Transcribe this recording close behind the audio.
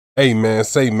Hey man,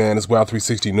 it's Wild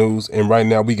 360 News, and right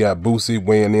now we got Boosie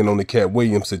weighing in on the Katt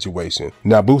Williams situation.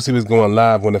 Now Boosie was going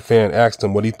live when a fan asked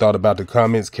him what he thought about the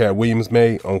comments Katt Williams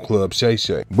made on Club Shay.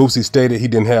 Boosie stated he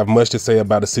didn't have much to say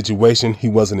about a situation he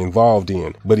wasn't involved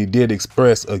in, but he did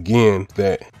express again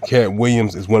that Katt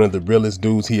Williams is one of the realest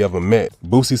dudes he ever met.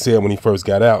 Boosie said when he first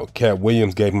got out, Katt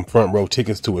Williams gave him front row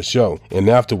tickets to a show, and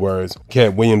afterwards,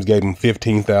 Katt Williams gave him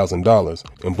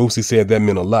 $15,000, and Boosie said that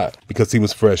meant a lot because he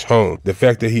was fresh home. The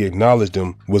fact that he acknowledged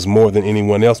him was more than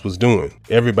anyone else was doing.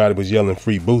 Everybody was yelling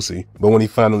free Boosie, but when he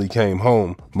finally came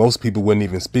home, most people wouldn't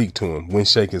even speak to him, wouldn't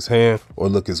shake his hand or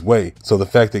look his way. So the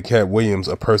fact that Katt Williams,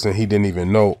 a person he didn't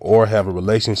even know or have a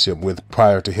relationship with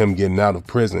prior to him getting out of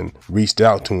prison, reached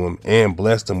out to him and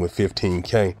blessed him with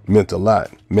 $15K meant a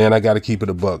lot. Man, I gotta keep it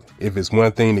a buck. If it's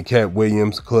one thing the Katt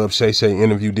Williams Club Shay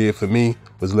interview did for me,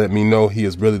 was let me know he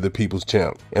is really the people's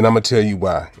champ. And I'm gonna tell you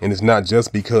why. And it's not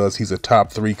just because he's a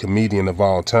top 3 comedian of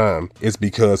all time. It's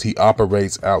because he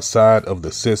operates outside of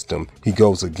the system. He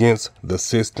goes against the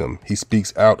system. He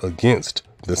speaks out against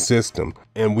the system.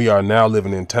 And we are now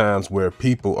living in times where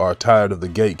people are tired of the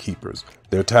gatekeepers.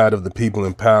 They're tired of the people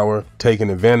in power taking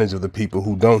advantage of the people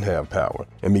who don't have power.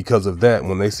 And because of that,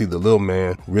 when they see the little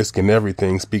man risking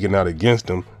everything, speaking out against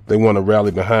them, they want to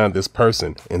rally behind this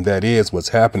person. And that is what's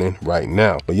happening right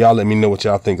now. But y'all let me know what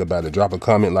y'all think about it. Drop a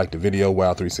comment, like the video.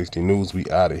 Wild 360 News, we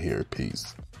out of here.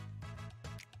 Peace.